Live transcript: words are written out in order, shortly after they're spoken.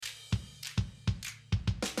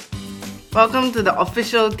Welcome to the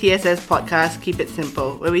official TSS podcast, Keep It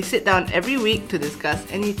Simple, where we sit down every week to discuss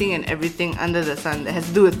anything and everything under the sun that has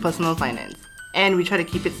to do with personal finance. And we try to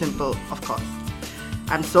keep it simple, of course.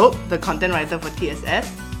 I'm Soap, the content writer for TSS.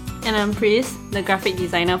 And I'm Pris, the graphic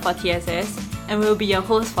designer for TSS, and we'll be your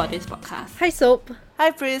host for this podcast. Hi Soap.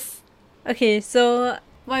 Hi Pris. Okay, so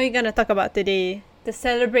what are we going to talk about today? The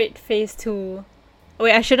Celebrate Phase 2.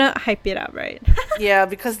 Wait, I shouldn't hype it up, right? Yeah,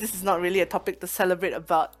 because this is not really a topic to celebrate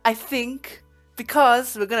about. I think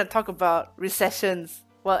because we're going to talk about recessions.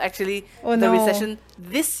 Well, actually, recession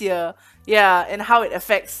this year. Yeah, and how it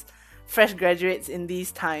affects fresh graduates in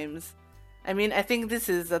these times. I mean, I think this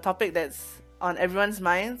is a topic that's on everyone's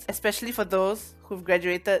minds, especially for those who've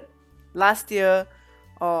graduated last year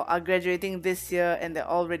or are graduating this year and they're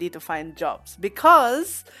all ready to find jobs.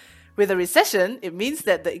 Because with a recession, it means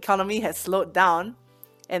that the economy has slowed down.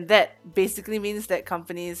 And that basically means that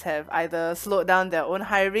companies have either slowed down their own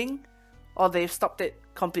hiring or they've stopped it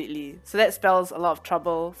completely. So that spells a lot of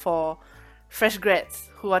trouble for fresh grads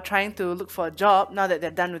who are trying to look for a job now that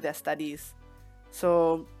they're done with their studies.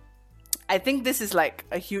 So I think this is like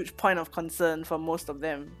a huge point of concern for most of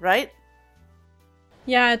them, right?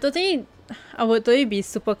 Yeah, I would totally be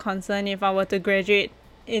super concerned if I were to graduate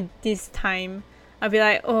in this time. I'd be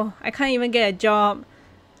like, oh, I can't even get a job.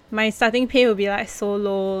 My starting pay will be like so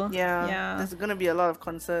low. Yeah. There's going to be a lot of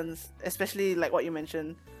concerns, especially like what you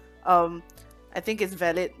mentioned. I think it's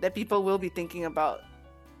valid that people will be thinking about,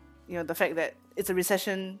 the fact that it's a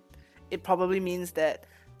recession. It probably means that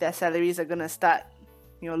their salaries are going to start,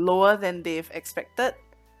 lower than they've expected.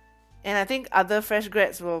 And I think other fresh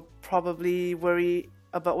grads will probably worry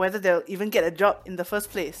about whether they'll even get a job in the first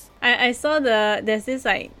place. I saw there's this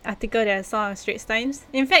article that I saw on Straits Times.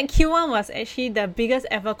 In fact, Q1 was actually the biggest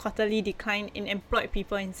ever quarterly decline in employed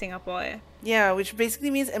people in Singapore. Yeah, which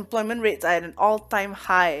basically means employment rates are at an all-time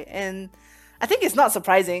high. And I think it's not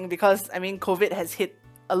surprising because, COVID has hit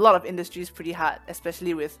a lot of industries pretty hard,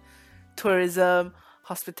 especially with tourism,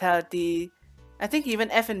 hospitality. I think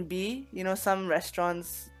even F&B, some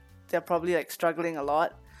restaurants, they're probably struggling a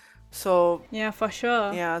lot. So yeah, for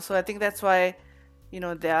sure. Yeah, so I think that's why,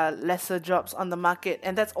 there are lesser jobs on the market.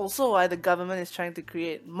 And that's also why the government is trying to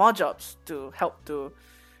create more jobs to help to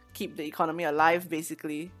keep the economy alive,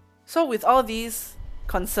 basically. So with all these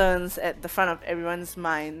concerns at the front of everyone's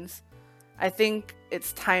minds, I think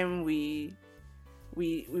it's time we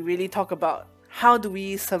really talk about how do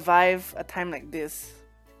we survive a time like this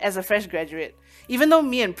as a fresh graduate. Even though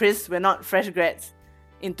me and Pris, we're not fresh grads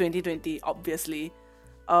in 2020, obviously.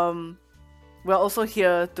 We're also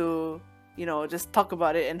here to, just talk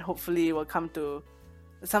about it, and hopefully we'll come to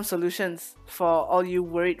some solutions for all you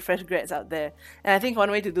worried fresh grads out there. And I think one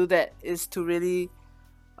way to do that is to really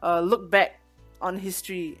look back on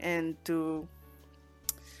history and to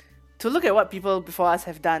look at what people before us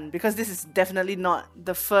have done, because this is definitely not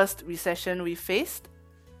the first recession we faced.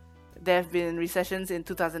 There have been recessions in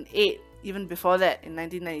 2008, even before that in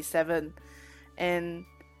 1997, and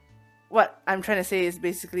what I'm trying to say is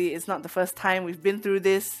basically it's not the first time we've been through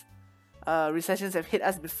this. Recessions have hit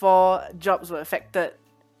us before. Jobs were affected,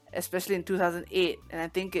 especially in 2008. And I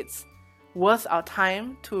think it's worth our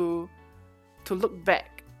time to look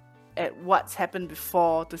back at what's happened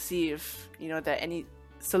before to see if, there are any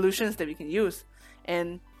solutions that we can use.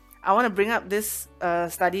 And I want to bring up this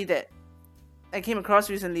study that I came across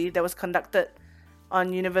recently that was conducted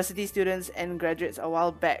on university students and graduates a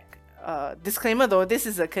while back. Disclaimer though, this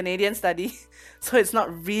is a Canadian study, so it's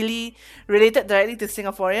not really related directly to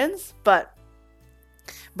Singaporeans, but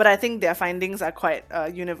I think their findings are quite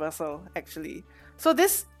universal actually. So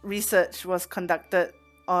this research was conducted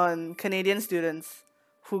on Canadian students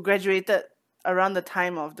who graduated around the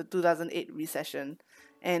time of the 2008 recession,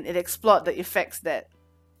 and it explored the effects that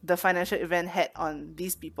the financial event had on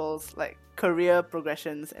these people's career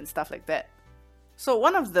progressions and stuff like that. So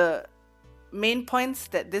one of the main points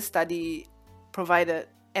that this study provided,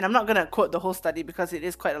 and I'm not going to quote the whole study because it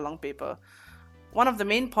is quite a long paper. One of the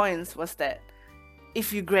main points was that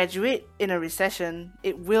if you graduate in a recession,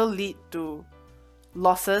 it will lead to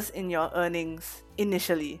losses in your earnings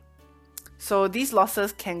initially. So these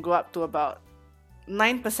losses can go up to about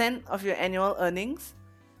 9% of your annual earnings.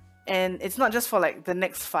 And it's not just for the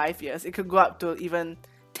next 5 years. It could go up to even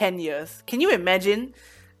 10 years. Can you imagine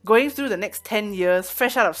going through the next 10 years,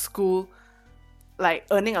 fresh out of school,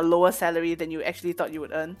 earning a lower salary than you actually thought you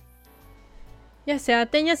would earn? Yes,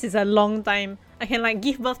 10 years is a long time. I can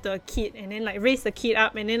give birth to a kid and then raise the kid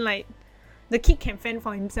up, and then the kid can fend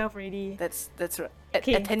for himself already. That's right. At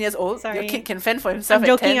 10 years old, your kid can fend for himself.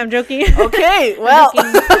 I'm joking. Okay, well.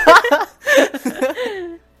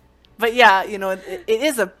 But yeah, it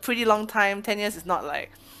is a pretty long time. 10 years is not like,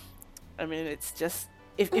 I mean, it's just,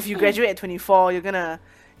 if you graduate at 24, you're gonna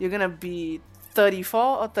be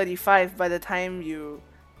 34 or 35 by the time you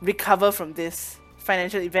recover from this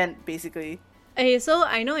financial event, basically. Okay, so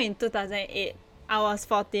I know in 2008, I was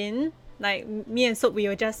 14. Like, me and Soap, we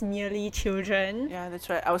were just merely children. Yeah, that's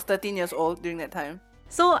right. I was 13 years old during that time.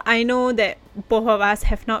 So I know that both of us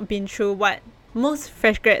have not been through what most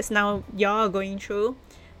fresh grads now y'all are going through.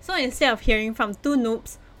 So instead of hearing from two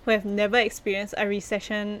noobs who have never experienced a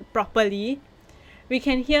recession properly, we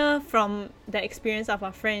can hear from the experience of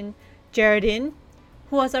our friend Geraldine,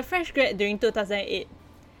 who was a fresh grad during 2008,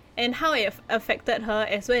 and how it affected her,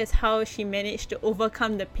 as well as how she managed to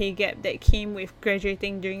overcome the pay gap that came with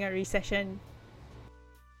graduating during a recession.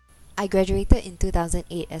 I graduated in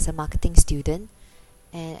 2008 as a marketing student,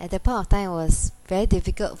 and at that point of time it was very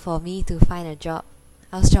difficult for me to find a job.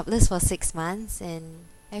 I was jobless for 6 months, and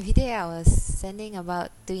every day I was sending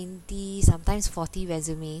about 20, sometimes 40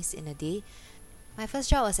 resumes in a day. My first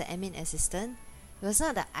job was an admin assistant. It was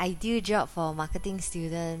not the ideal job for a marketing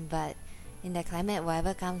student, but in that climate,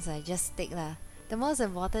 whatever comes, I just take lah. The most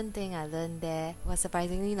important thing I learned there was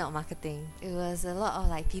surprisingly not marketing. It was a lot of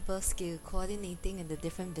like people skill, coordinating in the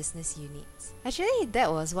different business units. Actually,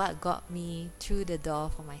 that was what got me through the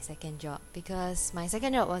door for my second job, because my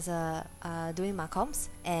second job was doing marcoms,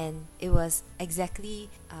 and it was exactly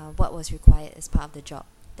what was required as part of the job.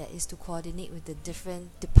 That is to coordinate with the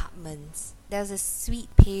different departments. There was a sweet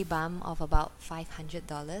pay bump of about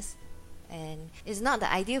 $500. And it's not the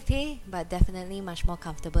ideal pay, but definitely much more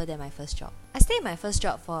comfortable than my first job. I stayed in my first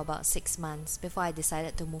job for about 6 months before I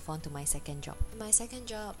decided to move on to my second job. In my second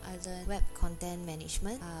job, I learned web content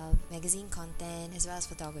management, magazine content, as well as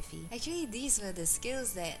photography. Actually, these were the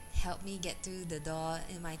skills that helped me get through the door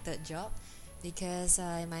in my third job, because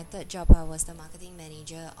in my third job I was the marketing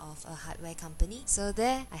manager of a hardware company. So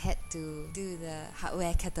there I had to do the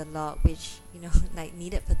hardware catalog, which like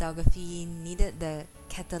needed photography, needed the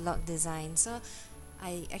catalog design. So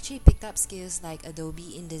I actually picked up skills like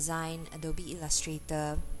Adobe InDesign, Adobe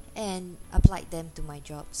Illustrator, and applied them to my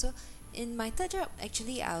job. So in my third job,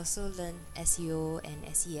 actually I also learned SEO and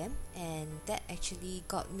SEM, and that actually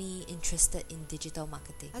got me interested in digital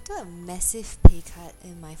marketing. I took a massive pay cut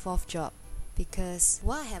in my fourth job, because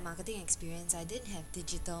while I had marketing experience, I didn't have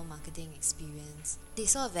digital marketing experience.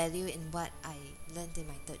 They saw value in what I learned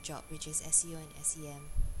in my third job, which is SEO and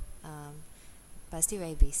SEM, but still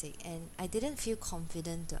very basic, and I didn't feel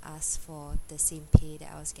confident to ask for the same pay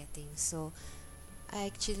that I was getting. So I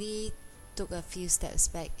actually took a few steps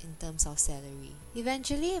back in terms of salary.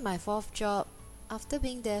 Eventually, in my fourth job, after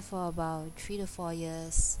being there for about 3 to 4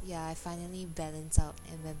 years, I finally balanced out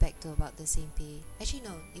and went back to about the same pay. Actually,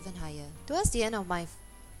 no, even higher. Towards the end of my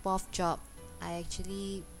fourth job, I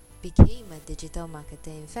actually became a digital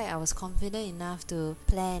marketer. In fact, I was confident enough to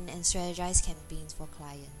plan and strategize campaigns for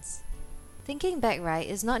clients. Thinking back, right,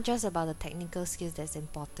 it's not just about the technical skills that's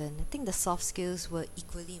important. I think the soft skills were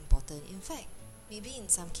equally important. In fact, maybe in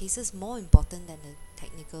some cases more important than the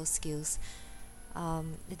technical skills.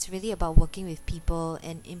 It's really about working with people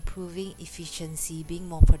and improving efficiency, being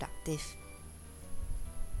more productive.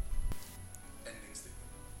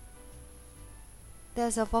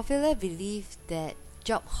 There's a popular belief that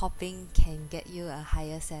job hopping can get you a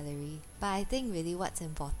higher salary, but I think really what's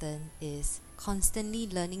important is constantly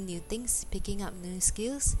learning new things, picking up new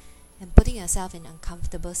skills, and putting yourself in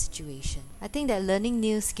uncomfortable situations. I think that learning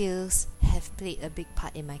new skills have played a big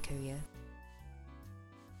part in my career.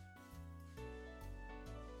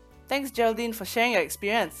 Thanks, Geraldine, for sharing your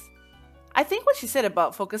experience. I think what she said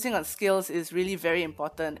about focusing on skills is really very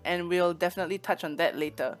important, and we'll definitely touch on that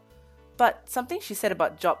later. But something she said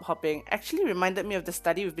about job hopping actually reminded me of the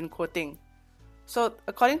study we've been quoting. So,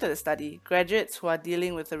 according to the study, graduates who are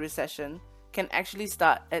dealing with a recession can actually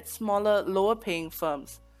start at smaller, lower paying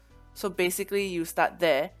firms. So basically, you start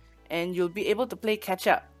there, and you'll be able to play catch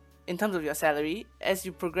up in terms of your salary as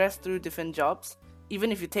you progress through different jobs,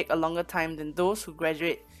 even if you take a longer time than those who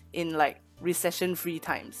graduate in like recession-free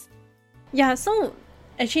times. Yeah, so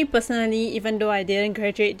actually personally, even though I didn't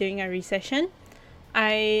graduate during a recession,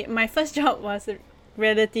 my first job was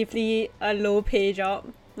relatively a low pay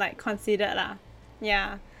job, like considered lah.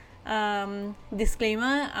 Yeah.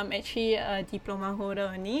 Disclaimer, I'm actually a diploma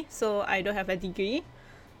holder only, so I don't have a degree.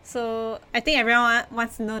 So I think everyone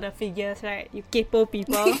wants to know the figures, right? You kaypoh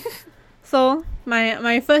people. So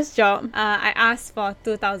my first job, I asked for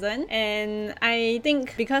 2,000, and I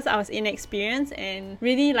think because I was inexperienced and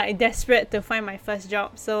really like desperate to find my first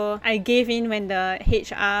job, so I gave in when the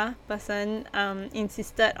HR person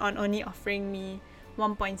insisted on only offering me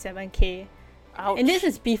 1.7k. Ouch. And this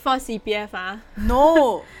is before CPF, ah.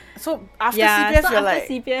 No. So after Yeah, CPF, so you're after like...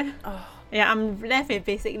 CPF, Oh, yeah, I'm left with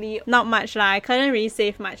basically not much lah. I couldn't really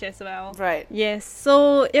save much as well. right. Yes,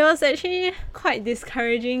 so it was actually quite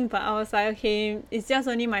discouraging, but I was like, okay, it's just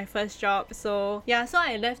only my first job. So yeah, so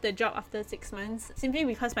I left the job after 6 months simply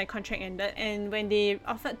because my contract ended. And when they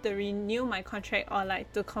offered to renew my contract or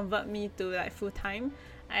like to convert me to like full time,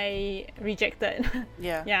 I rejected.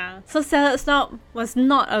 Yeah. Yeah. So Salad Snob was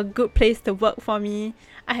not a good place to work for me.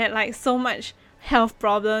 I had like so much health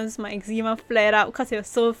problems. My eczema flared up because it was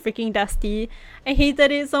so freaking dusty. I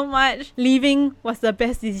hated it so much. Leaving was the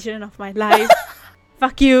best decision of my life.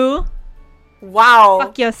 Fuck you. Wow.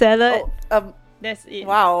 Fuck your salad. Oh, That's it.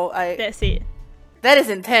 wow. That's it. That is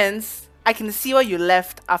intense. I can see why you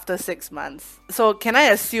left after 6 months. So can I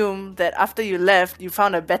assume that after you left, you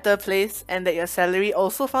found a better place and that your salary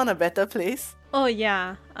also found a better place? Oh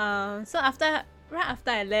yeah. So right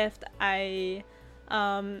after I left, I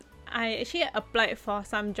actually applied for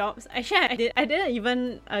some jobs. Actually, I didn't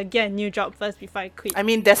even get a new job first before I quit. I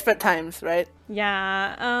mean, desperate times, right?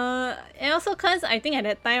 Yeah. And also cause I think at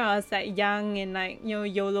that time I was like young and like, you know,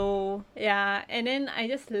 YOLO. Yeah. And then I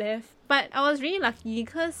just left. But I was really lucky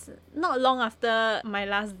because not long after my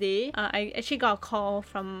last day, I actually got a call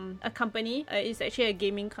from a company. It's actually a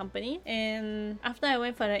gaming company. And after I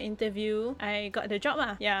went for the interview, I got the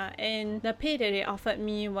job. Yeah, and the pay that they offered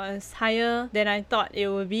me was higher than I thought it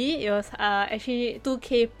would be. It was actually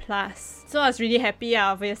 2K plus. So I was really happy,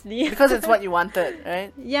 obviously. Because it's what you wanted,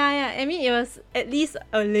 right? Yeah. I mean, it was at least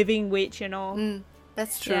a living wage, you know.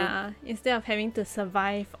 That's true. Yeah, instead of having to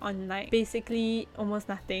survive on like basically almost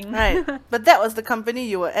nothing. Right. But that was the company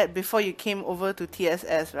you were at before you came over to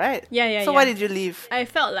TSS, right? Yeah. So why did you leave? I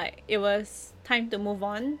felt like it was time to move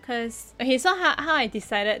on because okay, so how I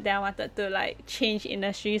decided that I wanted to like change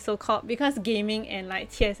industry, so called, because gaming and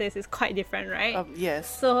like TSS is quite different, right?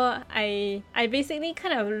 Yes. So I basically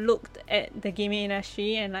kind of looked at the gaming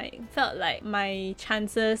industry and like felt like my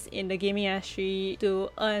chances in the gaming industry to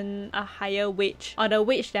earn a higher wage or the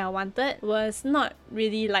wage that I wanted was not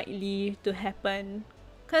really likely to happen.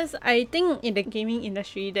 Because I think in the gaming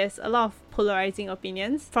industry, there's a lot of polarizing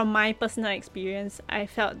opinions. From my personal experience, I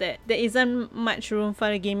felt that there isn't much room for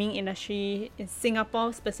the gaming industry in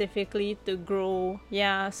Singapore specifically to grow.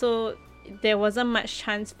 Yeah, so there wasn't much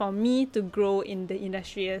chance for me to grow in the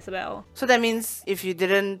industry as well. So that means if you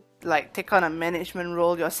didn't like take on a management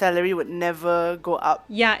role, your salary would never go up.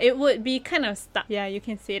 Yeah, it would be kind of stuck. Yeah, you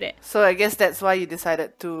can say that. So I guess that's why you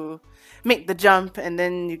decided to make the jump and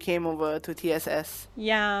then you came over to TSS.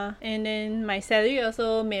 Yeah, and then my salary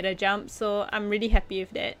also made a jump, so I'm really happy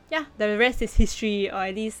with that. Yeah, the rest is history, or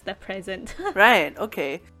at least the present. Right,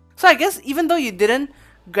 okay. So I guess even though you didn't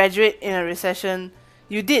graduate in a recession,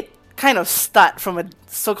 you did kind of start from a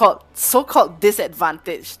so-called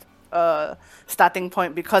disadvantaged starting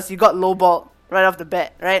point because you got lowballed right off the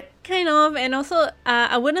bat, right? Kind of, and also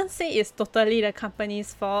I wouldn't say it's totally the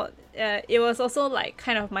company's fault. It was also like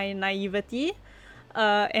kind of my naivety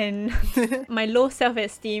and my low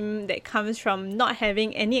self-esteem that comes from not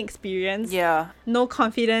having any experience, no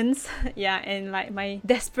confidence, and like my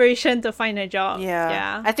desperation to find a job.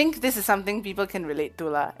 I think this is something people can relate to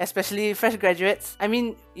lah, especially fresh graduates. I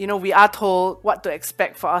mean, you know, we are told what to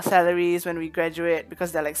expect for our salaries when we graduate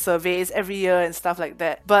because there are like surveys every year and stuff like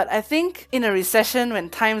that. But I think in a recession when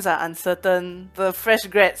times are uncertain, the fresh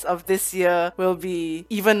grads of this year will be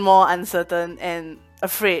even more uncertain and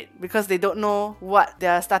afraid because they don't know what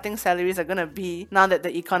their starting salaries are gonna be now that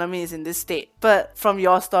the economy is in this state. But from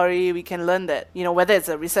your story, we can learn that, you know, whether it's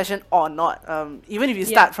a recession or not, even if you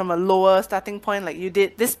start from a lower starting point like you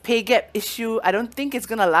did, this pay gap issue, I don't think it's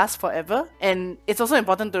gonna last forever. And it's also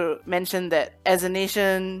important to mention that as a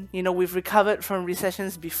nation, you know, we've recovered from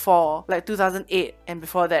recessions before, like 2008 and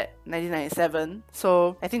before that 1997.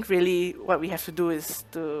 So I think really what we have to do is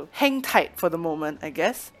to hang tight for the moment, I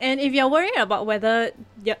guess. And if you're worried about whether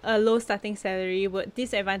a low starting salary would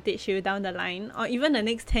disadvantage you down the line or even the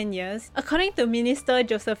next 10 years, according to Minister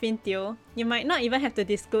Josephine Teo, you might not even have to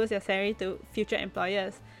disclose your salary to future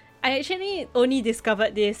employers. I actually only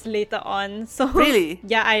discovered this later on, so really?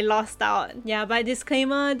 Yeah, I lost out. Yeah, but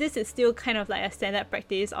disclaimer, this is still kind of like a standard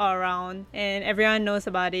practice all around and everyone knows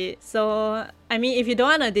about it. So I mean, if you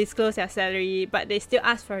don't want to disclose your salary but they still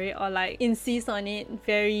ask for it or like insist on it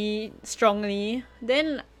very strongly,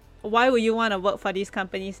 then why would you want to work for these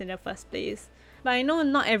companies in the first place? But I know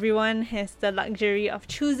not everyone has the luxury of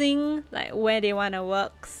choosing like where they want to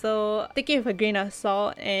work, so take it with a grain of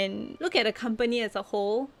salt and look at the company as a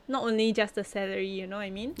whole, not only just the salary, you know what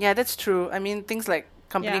I mean? Yeah, that's true. I mean, things like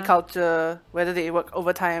company culture, whether they work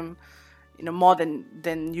overtime, you know, more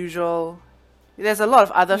than usual, There's a lot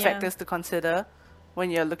of other Yeah. factors to consider when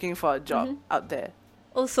you're looking for a job out there.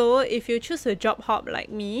 Also, if you choose to job hop like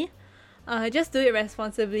me, just do it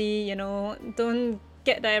responsibly, you know, don't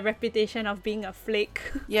get the reputation of being a flake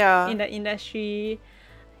Yeah. in the industry.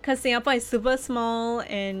 Because Singapore is super small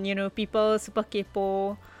and, you know, people super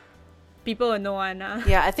kaypoh. People will know one.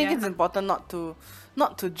 Yeah, I think it's important not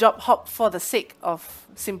to job hop for the sake of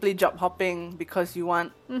simply job hopping because you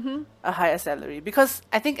want a higher salary. Because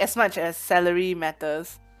I think as much as salary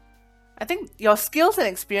matters, I think your skills and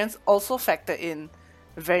experience also factor in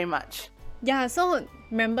very much. Yeah, so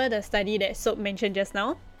remember the study that Soap mentioned just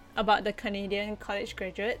now about the Canadian college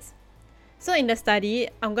graduates? So in the study,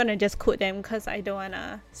 I'm gonna just quote them because I don't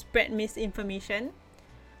wanna spread misinformation.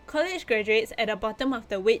 College graduates at the bottom of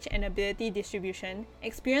the wage and ability distribution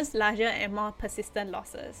experience larger and more persistent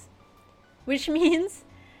losses. Which means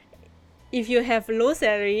if you have low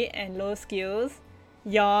salary and low skills,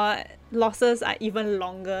 your losses are even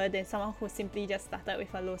longer than someone who simply just started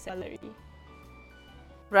with a low salary.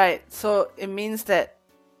 Right. So it means that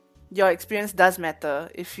your experience does matter.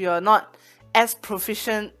 If you're not as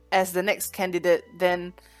proficient as the next candidate,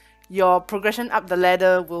 then your progression up the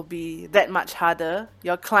ladder will be that much harder.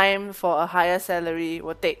 Your climb for a higher salary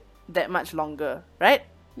will take that much longer, right?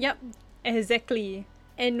 Yep, exactly.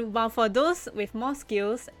 And while for those with more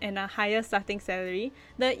skills and a higher starting salary,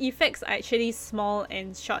 the effects are actually small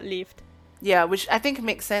and short-lived. Yeah, which I think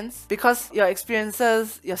makes sense because your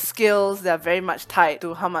experiences, your skills, they're very much tied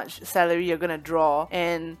to how much salary you're gonna draw.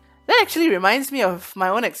 And that actually reminds me of my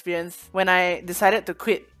own experience when I decided to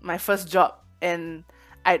quit my first job, and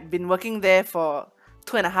I'd been working there for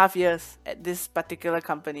 2.5 years at this particular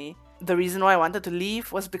company. The reason why I wanted to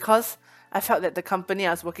leave was because I felt that the company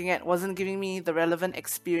I was working at wasn't giving me the relevant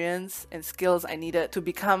experience and skills I needed to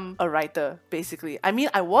become a writer, basically. I mean,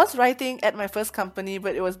 I was writing at my first company,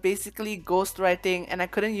 but it was basically ghostwriting, and I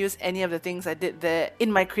couldn't use any of the things I did there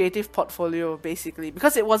in my creative portfolio, basically,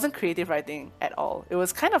 because it wasn't creative writing at all. It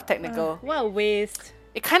was kind of technical. What a waste.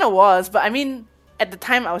 It kind of was, but I mean, at the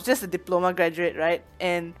time I was just a diploma graduate, right?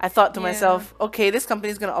 And I thought to myself, okay, this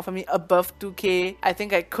company is going to offer me above 2K. I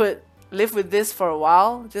think I could live with this for a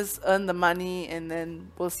while, just earn the money, and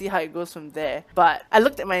then we'll see how it goes from there. But I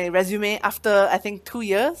looked at my resume after I think 2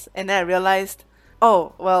 years, and then I realized,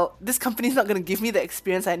 oh, well, this company's not going to give me the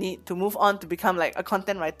experience I need to move on to become like a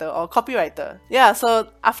content writer or copywriter. Yeah, so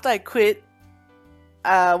after I quit,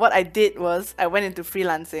 what I did was I went into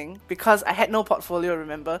freelancing because I had no portfolio,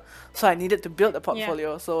 remember? So I needed to build a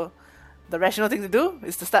portfolio. So the rational thing to do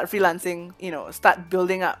is to start freelancing, you know, start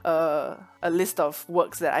building up a list of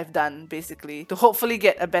works that I've done, basically, to hopefully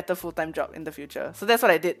get a better full-time job in the future. So that's what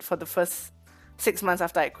I did for the first 6 months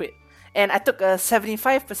after I quit. And I took a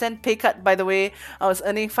 75% pay cut, by the way. I was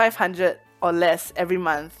earning 500 or less every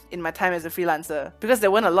month in my time as a freelancer because there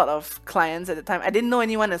weren't a lot of clients at the time. I didn't know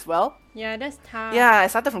anyone as well. Yeah, that's tough. Yeah, I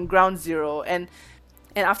started from ground zero, and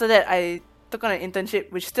after that I took on an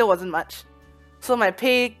internship, which still wasn't much. So my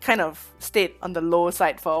pay kind of stayed on the low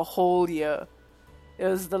side for a whole year. It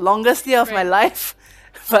was the longest year of my life,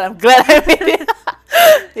 but I'm glad I made it.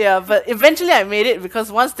 Yeah, but eventually I made it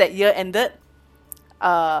because once that year ended,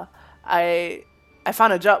 I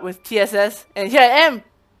found a job with TSS, and here I am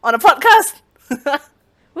on a podcast.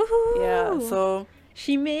 Woohoo! Yeah, so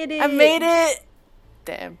She made it! I made it.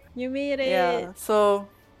 Damn. You made it! Yeah, so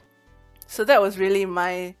that was really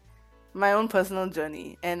my own personal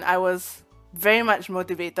journey, and I was very much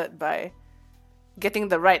motivated by getting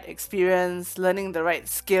the right experience, learning the right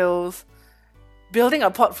skills, building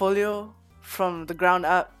a portfolio from the ground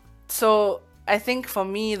up. So I think for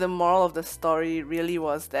me, the moral of the story really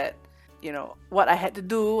was that, you know, what I had to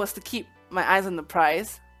do was to keep my eyes on the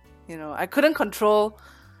prize. You know, I couldn't control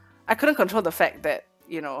the fact that,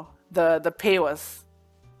 you know, the pay was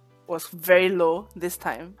very low this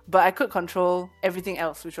time, but I could control everything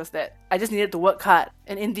else, which was that I just needed to work hard.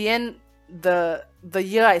 And in the end, the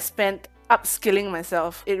year I spent upskilling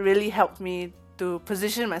myself, it really helped me to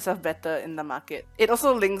position myself better in the market. It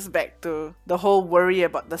also links back to the whole worry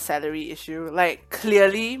about the salary issue. Like,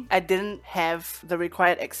 clearly, I didn't have the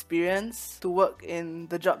required experience to work in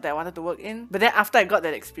the job that I wanted to work in. But then after I got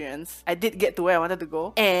that experience, I did get to where I wanted to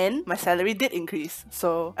go, and my salary did increase.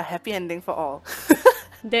 So, a happy ending for all.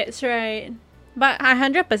 That's right. But I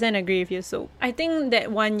 100% agree with you, so I think that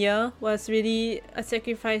 1 year was really a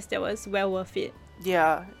sacrifice that was well worth it.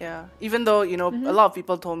 Yeah. Even though, you know, a lot of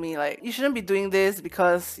people told me, like, you shouldn't be doing this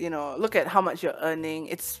because, you know, look at how much you're earning.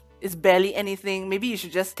 It's barely anything. Maybe you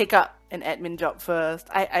should just take up an admin job first.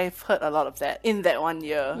 I've heard a lot of that in that 1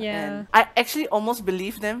 year. Yeah. And I actually almost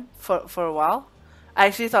believed them for a while. I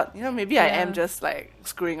actually thought, maybe I am Yeah. just like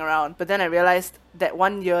screwing around. But then I realized that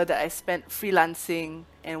 1 year that I spent freelancing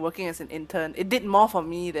and working as an intern, it did more for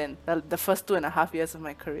me than the first 2.5 years of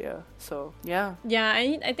my career. So, yeah. Yeah,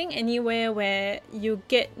 I think anywhere where you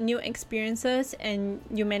get new experiences and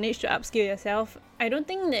you manage to upskill yourself, I don't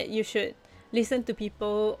think that you should listen to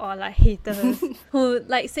people or like haters who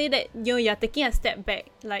like say that you're taking a step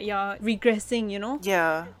back, like you're regressing,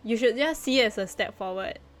 Yeah. You should just see it as a step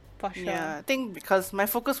forward, for sure. Yeah, I think because my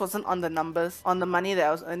focus wasn't on the numbers, on the money that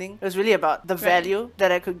I was earning. It was really about the value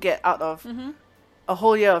that I could get out of a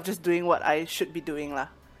whole year of just doing what I should be doing lah.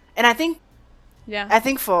 And I think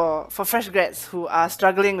for fresh grads who are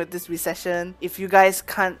struggling with this recession, if you guys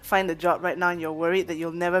can't find a job right now and you're worried that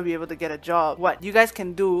you'll never be able to get a job, what you guys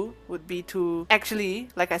can do would be to actually,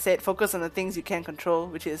 like I said, focus on the things you can control,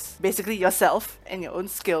 which is basically yourself and your own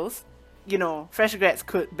skills. Fresh grads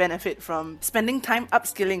could benefit from spending time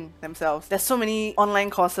upskilling themselves. There's so many online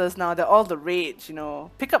courses now, they're all the rage,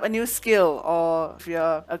 Pick up a new skill, or if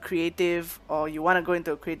you're a creative or you want to go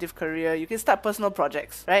into a creative career, you can start personal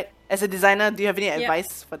projects, right? As a designer, do you have any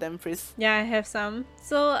advice for them, Pris? Yeah, I have some.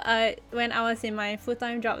 So when I was in my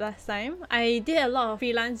full-time job last time, I did a lot of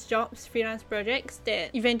freelance jobs, freelance projects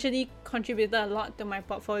that eventually contributed a lot to my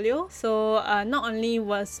portfolio. So not only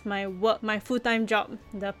was my work, my full-time job,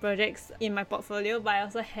 the projects in my portfolio, but I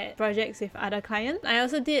also had projects with other clients. I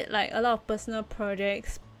also did like a lot of personal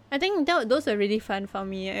projects. I think those are really fun for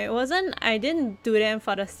me. I didn't do them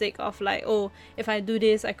for the sake of like, oh, if I do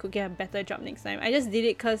this, I could get a better job next time. I just did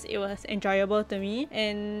it because it was enjoyable to me.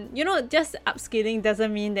 And, just upskilling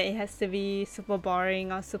doesn't mean that it has to be super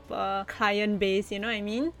boring or super client-based, you know what I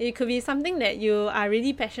mean? It could be something that you are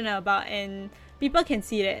really passionate about and people can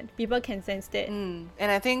see that. People can sense that. And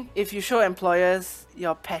I think if you show employers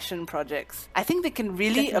your passion projects, I think they can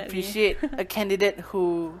really Definitely. appreciate a candidate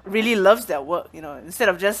who really loves their work, instead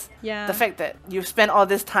of just the fact that you've spent all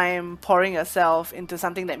this time pouring yourself into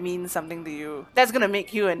something that means something to you. That's going to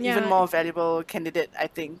make you an even more valuable candidate, I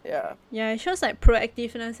think. Yeah. Yeah, it shows like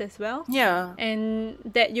proactiveness as well. Yeah. And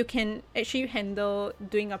that you can actually handle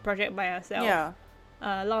doing a project by yourself. Yeah.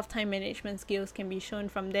 A lot of time management skills can be shown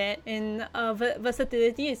from that, and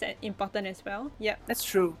versatility is important as well. Yeah, that's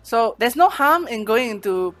true. So there's no harm in going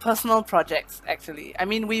into personal projects, actually. I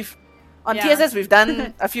mean, on TSS, we've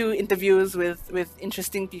done a few interviews with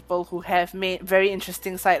interesting people who have made very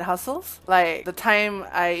interesting side hustles. Like the time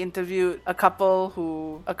I interviewed a couple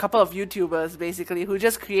of YouTubers basically, who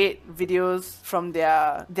just create videos from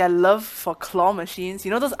their love for claw machines.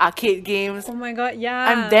 Those arcade games? Oh my god, yeah.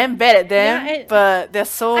 I'm damn bad at them, but they're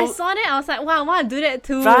so... I saw that, I was like, wow, I want to do that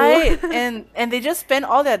too. Right, and they just spend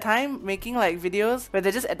all their time making like videos where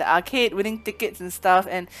they're just at the arcade winning tickets and stuff,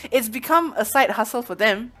 and it's become a side hustle for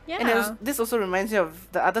them. Yeah. And this also reminds me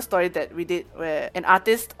of the other story that we did where an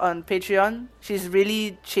artist on Patreon, she's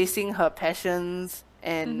really chasing her passions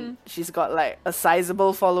and she's got like a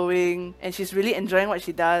sizable following and she's really enjoying what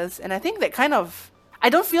she does. And I think that kind of, I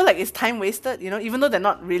don't feel like it's time wasted, even though they're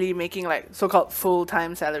not really making like so-called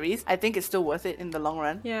full-time salaries. I think it's still worth it in the long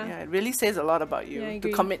run. Yeah. It really says a lot about you I to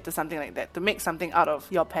agree. commit to something like that, to make something out of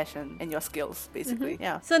your passion and your skills, basically.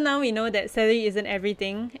 Yeah. So now we know that salary isn't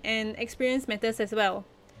everything and experience matters as well.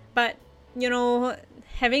 But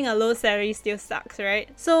having a low salary still sucks, right?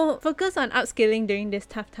 So focus on upskilling during this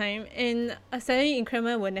tough time and a salary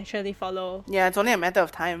increment will naturally follow. Yeah, it's only a matter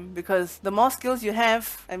of time because the more skills you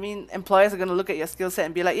have, I mean, employers are going to look at your skill set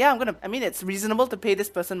and be like, yeah, it's reasonable to pay this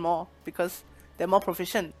person more because they're more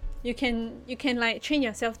proficient. You can like train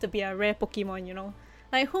yourself to be a rare Pokemon,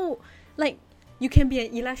 Like you can be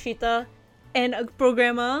an illustrator and a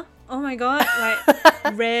programmer. Oh my god,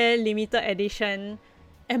 like rare limited edition.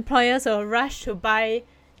 Employers will rush to buy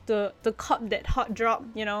to cop that hot drop,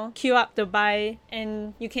 queue up to buy,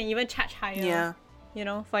 and you can even charge higher,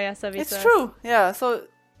 for your services. It's true, yeah. So,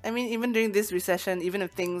 I mean, even during this recession, even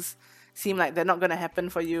if things seem like they're not going to happen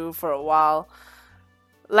for you for a while,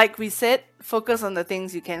 like we said, focus on the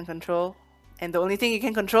things you can control, and the only thing you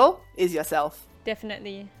can control is yourself.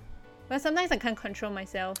 Definitely. But sometimes I can't control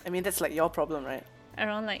myself. I mean, that's like your problem, right?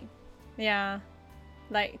 Around like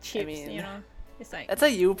chips, It's like that's a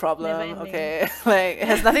you problem, never ending. okay? Like it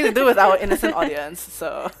has nothing to do with our innocent audience.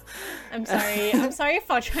 So I'm sorry. I'm sorry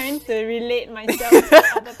for trying to relate myself to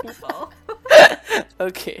other people.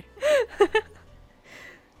 okay.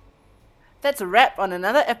 That's a wrap on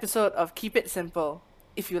another episode of Keep It Simple.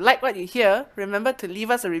 If you like what you hear, remember to leave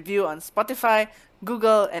us a review on Spotify,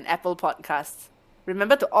 Google, and Apple Podcasts.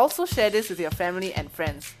 Remember to also share this with your family and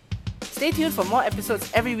friends. Stay tuned for more episodes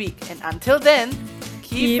every week, and until then,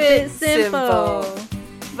 keep it simple.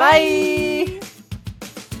 Bye!